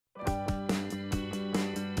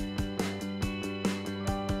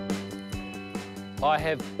I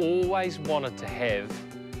have always wanted to have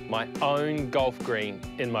my own golf green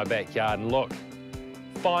in my backyard, and look,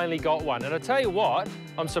 finally got one. And I tell you what,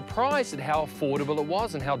 I'm surprised at how affordable it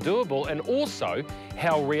was and how doable, and also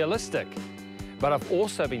how realistic. But I've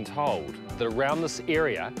also been told that around this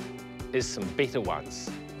area is some better ones.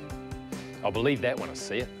 I'll believe that when I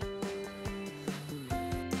see it.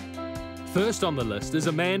 First on the list is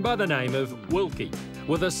a man by the name of Wilkie,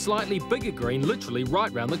 with a slightly bigger green literally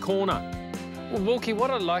right round the corner. Well, Wilkie, what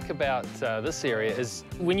I like about this area is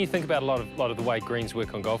when you think about a lot of the way greens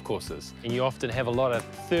work on golf courses, and you often have a lot of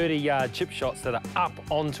 30-yard chip shots that are up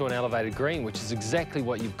onto an elevated green, which is exactly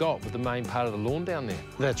what you've got with the main part of the lawn down there.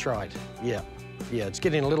 That's right, yeah. Yeah, it's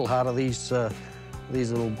getting a little harder. These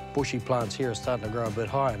little bushy plants here are starting to grow a bit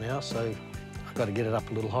higher now, so I've got to get it up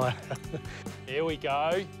a little higher. Here we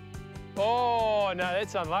go. Oh, no,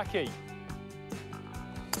 that's unlucky.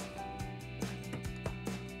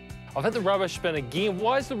 I've hit the rubbish bin again.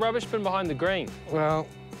 Why is the rubbish bin behind the green? Well,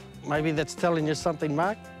 maybe that's telling you something,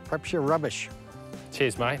 Mark. Perhaps you're rubbish.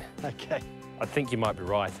 Cheers, mate. Okay. I think you might be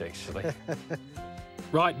right, actually.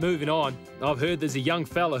 Right, moving on. I've heard there's a young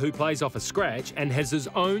fella who plays off a scratch and has his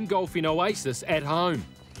own golfing oasis at home.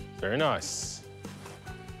 Very nice.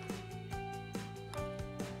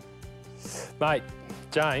 Mate,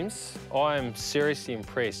 James, I am seriously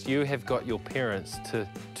impressed. You have got your parents to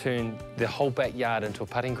turn the whole backyard into a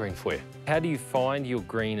putting green for you. How do you find your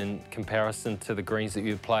green in comparison to the greens that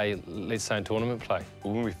you play, let's say, in tournament play?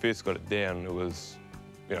 Well, when we first got it down, it was,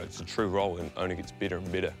 it's a true roll and only gets better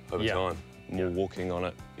and better over time. More walking on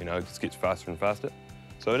it, it just gets faster and faster.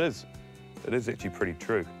 So it is actually pretty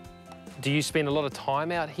true. Do you spend a lot of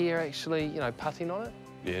time out here actually, putting on it?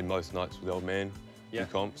 Yeah, most nights with the old man, few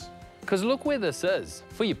comps. Because look where this is.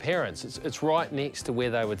 For your parents, it's right next to where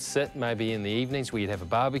they would sit, maybe in the evenings where you'd have a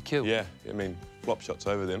barbecue. Yeah, I mean, flop shots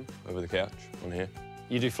over them, over the couch on here.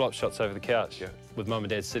 You do flop shots over the couch? Yeah. With mum and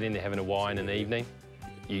dad sitting there having a wine in the evening?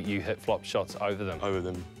 You hit flop shots over them? Over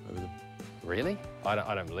them. Really? I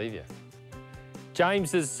don't believe you.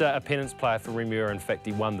 James is a pennants player for Remuera. In fact,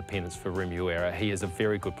 he won the pennants for Remuera. He is a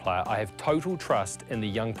very good player. I have total trust in the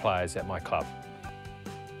young players at my club.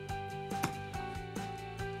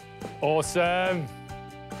 Awesome.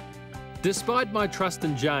 Despite my trust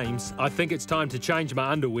in James, I think it's time to change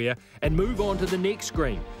my underwear and move on to the next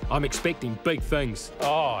green. I'm expecting big things.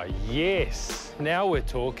 Oh, yes. Now we're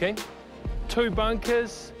talking. 2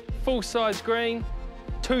 bunkers, full-size green,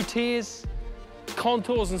 2 tiers,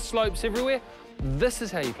 contours and slopes everywhere. This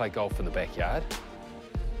is how you play golf in the backyard.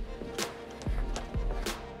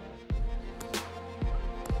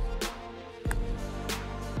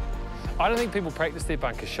 I don't think people practice their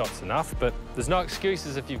bunker shots enough, but there's no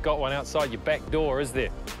excuses if you've got one outside your back door, is there?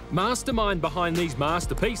 Mastermind behind these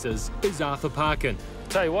masterpieces is Arthur Parkin.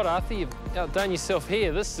 Tell you what, Arthur, you've outdone yourself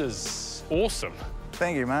here. This is awesome.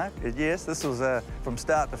 Thank you, Mark. Yes, this was, from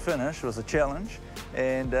start to finish, was a challenge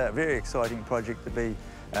and a very exciting project to be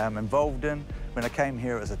involved in. When I came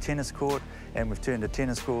here, it was a tennis court, and we've turned a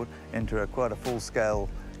tennis court into quite a full-scale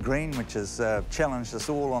green, which has challenged us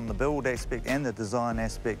all on the build aspect and the design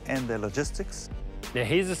aspect and the logistics. Now,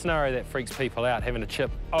 here's a scenario that freaks people out, having a chip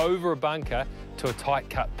over a bunker to a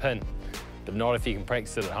tight-cut pin. But not if you can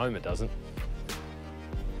practice it at home, it doesn't.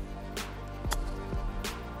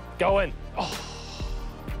 Go in. Oh.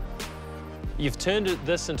 You've turned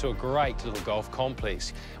this into a great little golf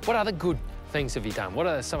complex. What other good things have you done? What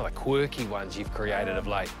are some of the quirky ones you've created of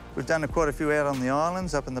late? We've done quite a few out on the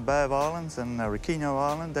islands, up in the Bay of Islands and Rikino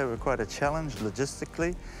Island. They were quite a challenge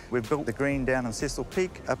logistically. We've built the green down in Cecil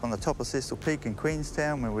Peak, up on the top of Cecil Peak in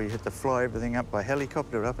Queenstown, where we had to fly everything up by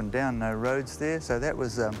helicopter, up and down, no roads there. So that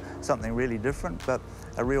was something really different, but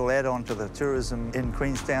a real add-on to the tourism in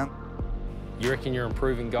Queenstown. You reckon you're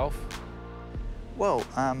improving golf? Well,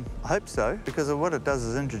 I hope so, because what it does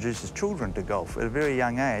is introduces children to golf at a very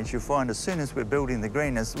young age. You'll find as soon as we're building the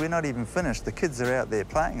green, we're not even finished, the kids are out there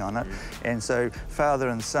playing on it. And so father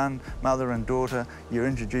and son, mother and daughter, you're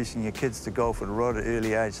introducing your kids to golf at a rather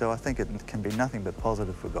early age, so I think it can be nothing but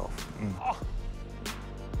positive for golf. Oh.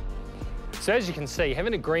 So as you can see,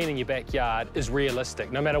 having a green in your backyard is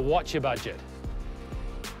realistic, no matter what your budget.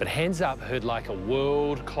 But hands up who'd like a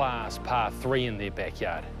world-class par 3 in their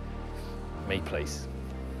backyard. Me, please.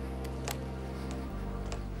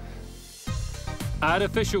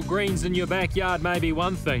 Artificial greens in your backyard may be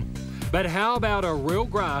one thing, but how about a real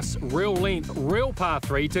grass, real length, real par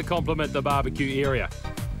 3 to complement the barbecue area?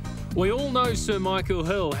 We all know Sir Michael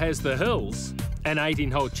Hill has the Hills, an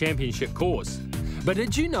 18-hole championship course. But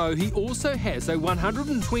did you know he also has a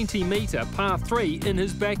 120-metre par 3 in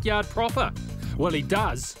his backyard proper? Well, he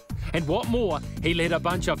does. And what more, he let a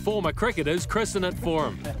bunch of former cricketers christen it for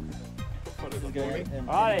him.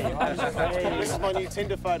 This is my new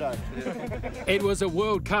Tinder photo. It was a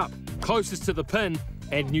World Cup, closest to the pin,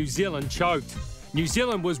 and New Zealand choked. New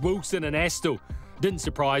Zealand was Wilson and Astle. Didn't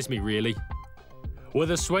surprise me, really.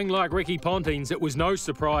 With a swing like Ricky Ponting's, it was no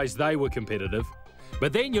surprise they were competitive.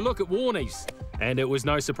 But then you look at Warnie's, and it was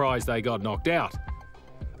no surprise they got knocked out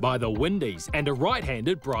by the Windies and a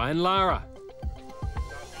right-handed Brian Lara.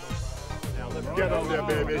 Get up there,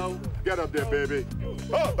 baby. Get up there, baby.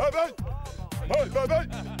 Oh, baby. Oh, baby.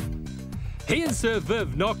 He and Sir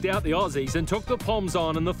Viv knocked out the Aussies and took the Poms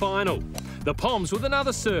on in the final. The Poms with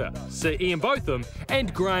another Sir Ian Botham,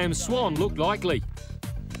 and Graham Swan looked likely.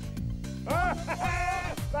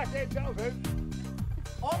 Back there, Jonathan.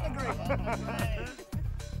 On the green.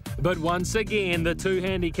 But once again, the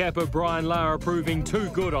two-handicapper Brian Lara proving too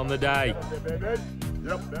good on the day.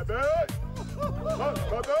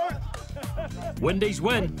 Windies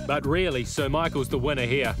win, but really, Sir Michael's the winner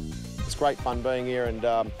here. It's great fun being here, and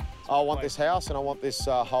I want this house and I want this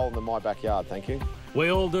hole in my backyard, thank you. We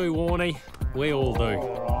all do, Warnie. We all do.